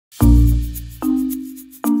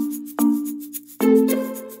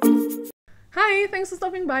Hi, thanks for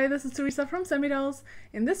stopping by. This is Teresa from Sami Dolls.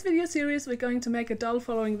 In this video series we're going to make a doll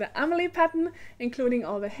following the AMELIE pattern, including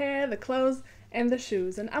all the hair, the clothes and the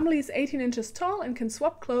shoes. And AMELIE is 18 inches tall and can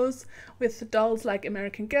swap clothes with dolls like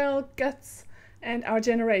American Girl, Guts and Our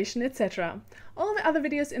Generation, etc. All the other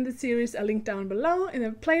videos in the series are linked down below in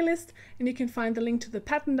a playlist, and you can find the link to the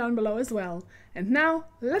pattern down below as well. And now,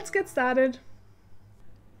 let's get started!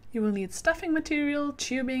 You will need stuffing material,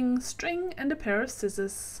 tubing, string and a pair of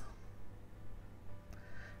scissors.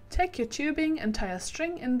 Take your tubing and tie a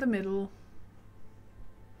string in the middle.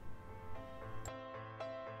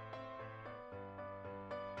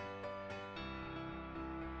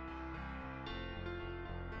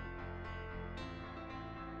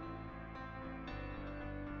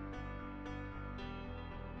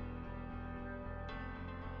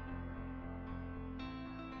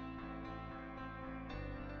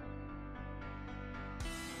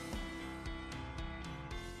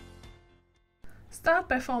 Start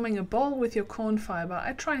by forming a ball with your corn fiber.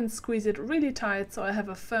 I try and squeeze it really tight so I have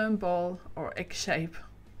a firm ball or egg shape.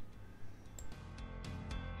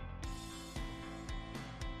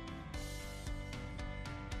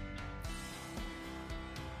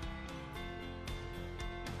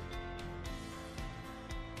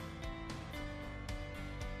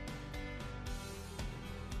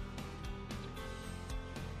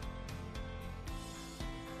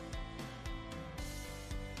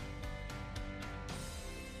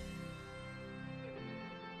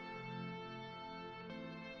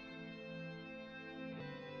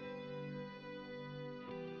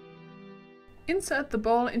 Insert the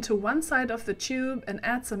ball into one side of the tube and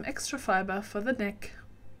add some extra fiber for the neck.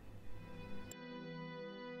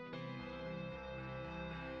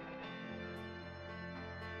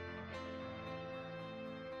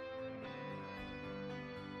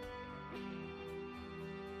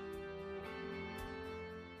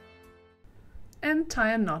 And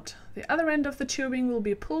tie a knot. The other end of the tubing will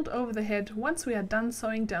be pulled over the head once we are done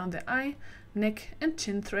sewing down the eye, neck and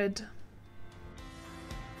chin thread.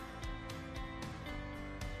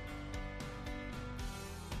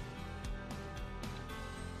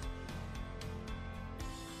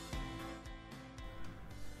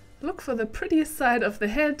 Look for the prettiest side of the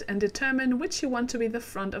head and determine which you want to be the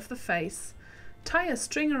front of the face. Tie a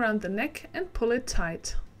string around the neck and pull it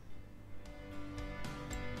tight.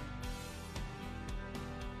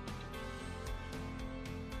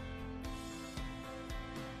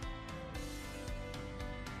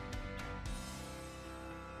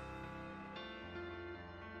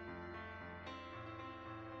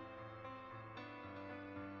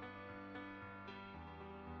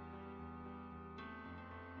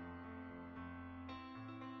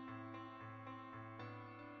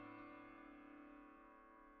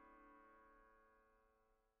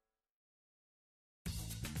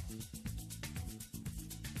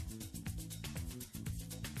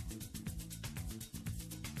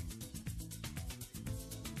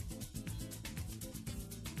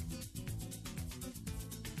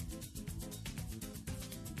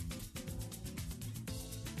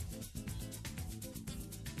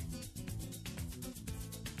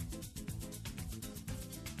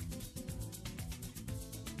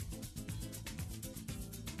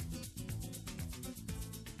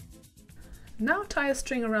 Now tie a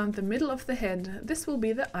string around the middle of the head. This will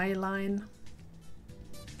be the eye line.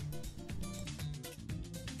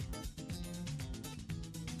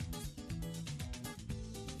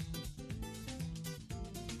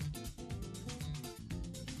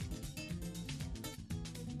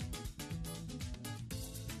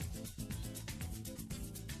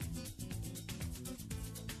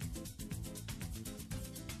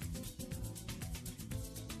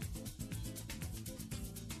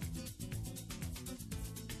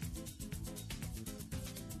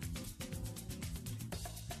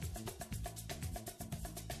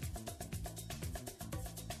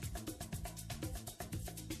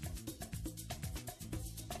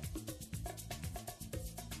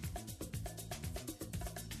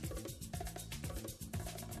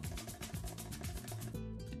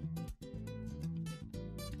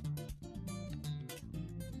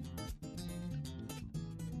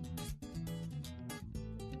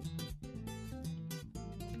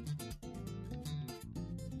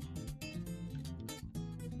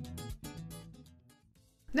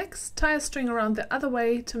 Next, tie a string around the other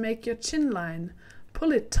way to make your chin line.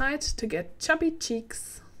 Pull it tight to get chubby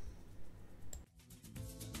cheeks.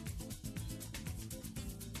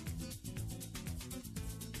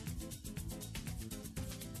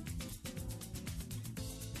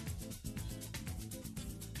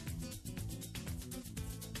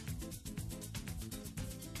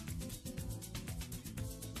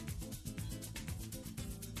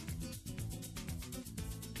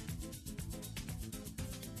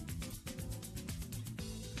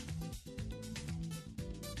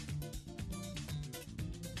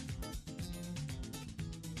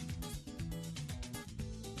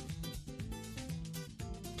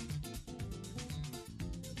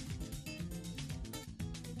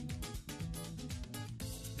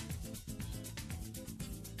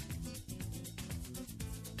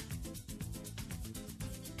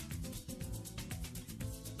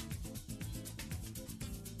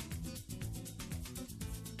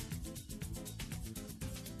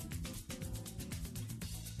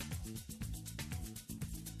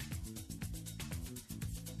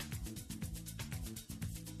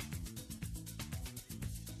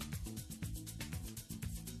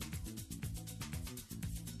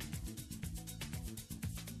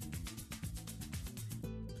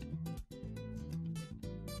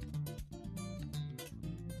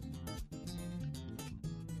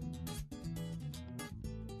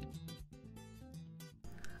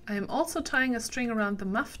 I am also tying a string around the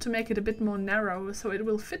muff to make it a bit more narrow so it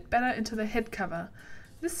will fit better into the head cover.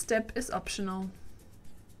 This step is optional.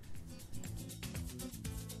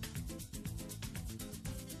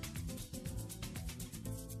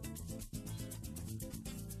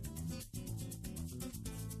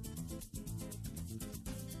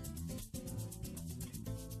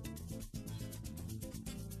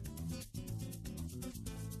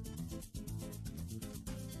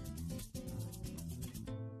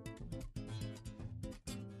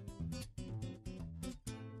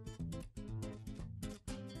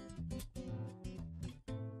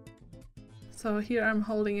 So here I'm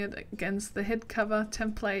holding it against the head cover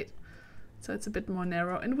template, so it's a bit more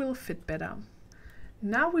narrow and will fit better.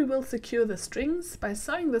 Now we will secure the strings by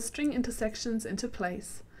sewing the string intersections into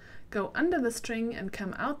place. Go under the string and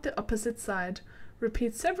come out the opposite side.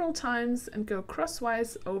 Repeat several times and go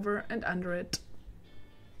crosswise over and under it.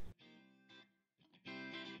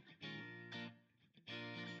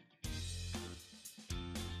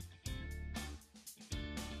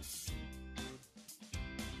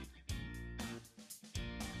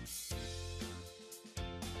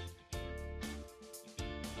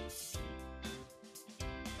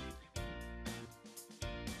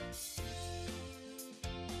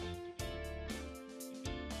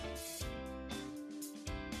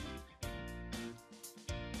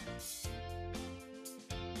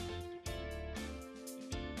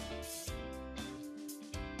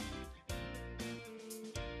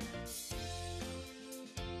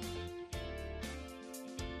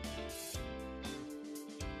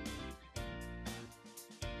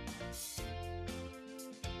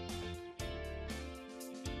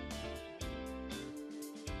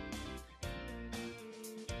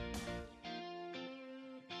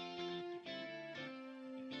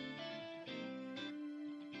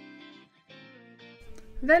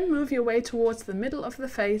 Then move your way towards the middle of the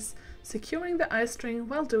face, securing the eye string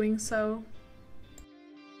while doing so.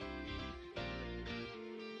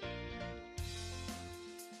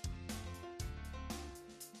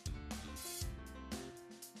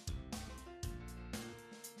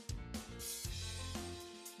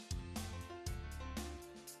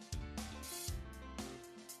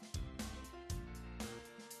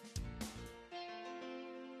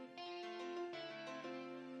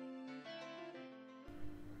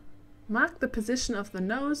 Mark the position of the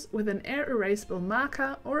nose with an air erasable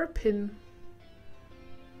marker or a pin.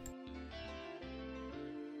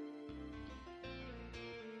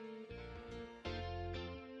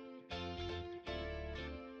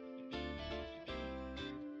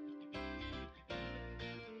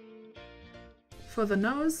 For the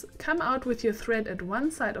nose, come out with your thread at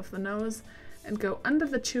one side of the nose and go under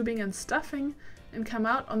the tubing and stuffing and come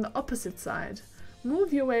out on the opposite side.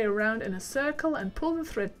 Move your way around in a circle and pull the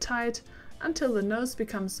thread tight until the nose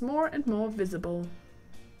becomes more and more visible.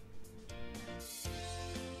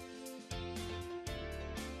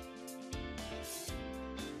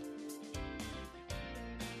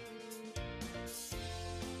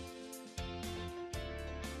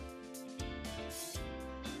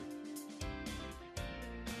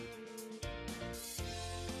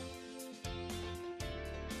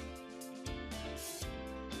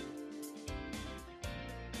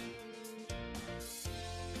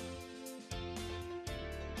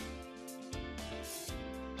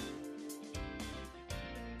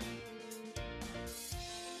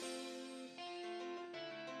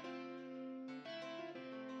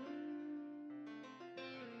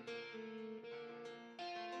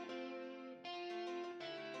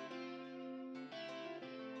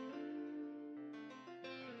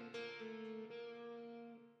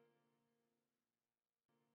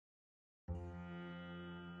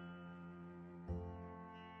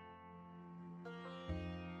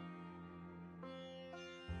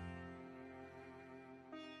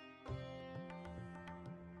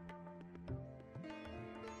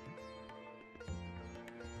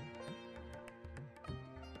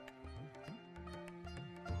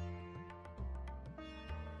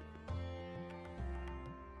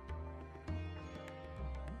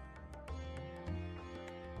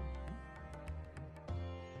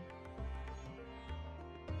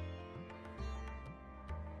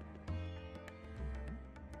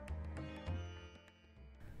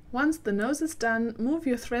 Once the nose is done, move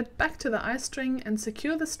your thread back to the eye string and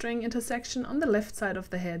secure the string intersection on the left side of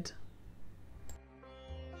the head.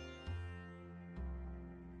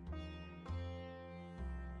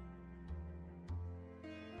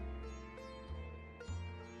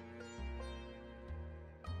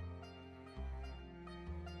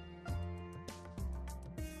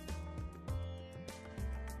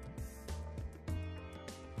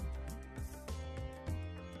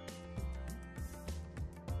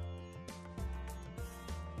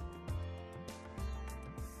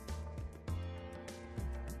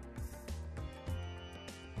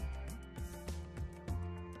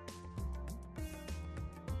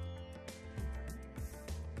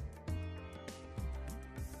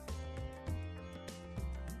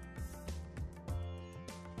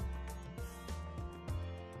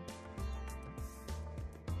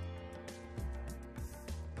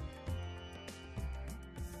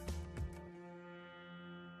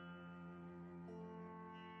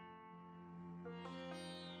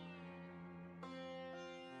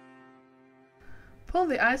 Pull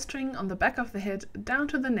the eye string on the back of the head down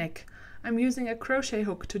to the neck. I'm using a crochet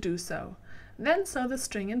hook to do so. Then sew the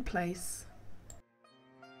string in place.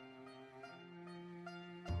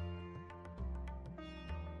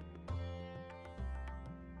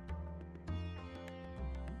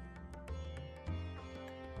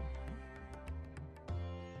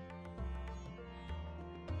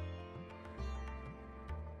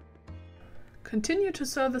 Continue to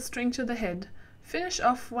sew the string to the head. Finish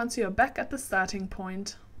off once you are back at the starting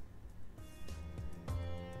point.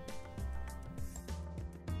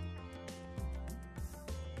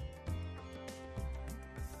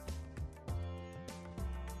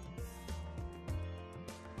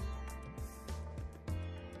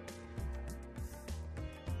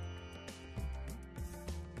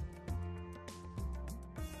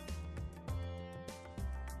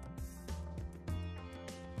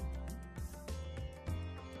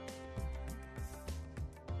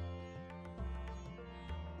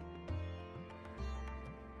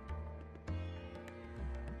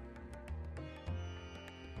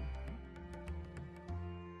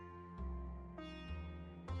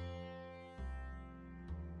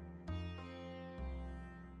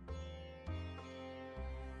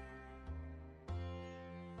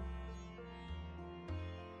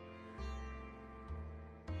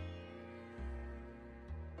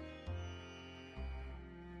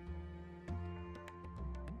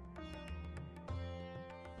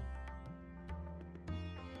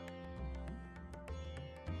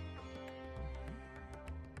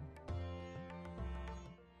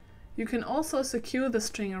 You can also secure the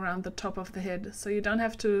string around the top of the head, so you don't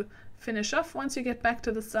have to finish off once you get back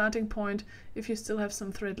to the starting point. If you still have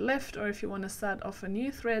some thread left, or if you want to start off a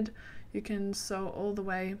new thread, you can sew all the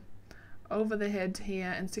way over the head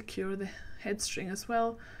here and secure the head string as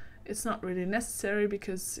well. It's not really necessary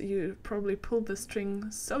because you probably pulled the string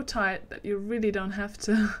so tight that you really don't have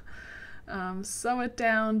to sew it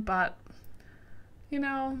down, but you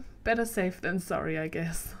know, better safe than sorry, I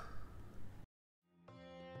guess.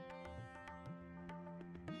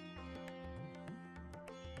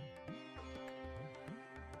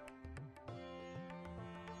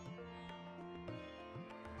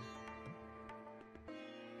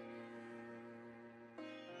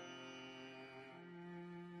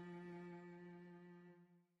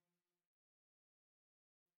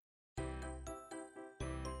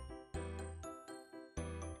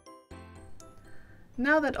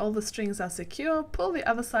 Now that all the strings are secure, pull the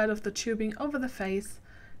other side of the tubing over the face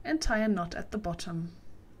and tie a knot at the bottom.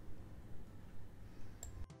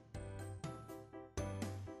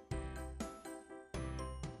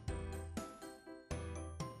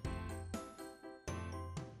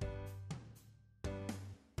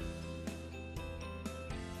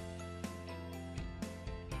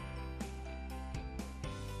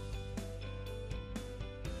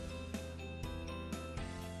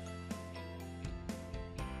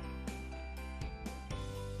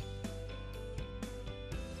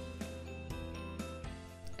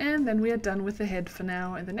 And then we are done with the head for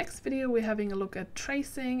now. In the next video we're having a look at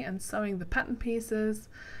tracing and sewing the pattern pieces,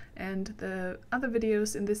 and the other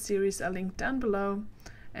videos in this series are linked down below,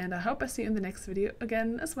 and I hope I see you in the next video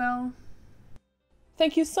again as well.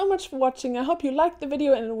 Thank you so much for watching. I hope you liked the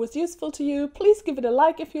video and it was useful to you. Please give it a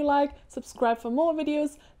like if you like, subscribe for more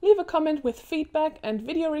videos, leave a comment with feedback and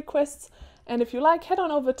video requests, and if you like, head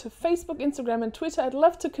on over to Facebook, Instagram and Twitter. I'd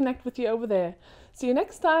love to connect with you over there. See you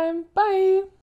next time. Bye!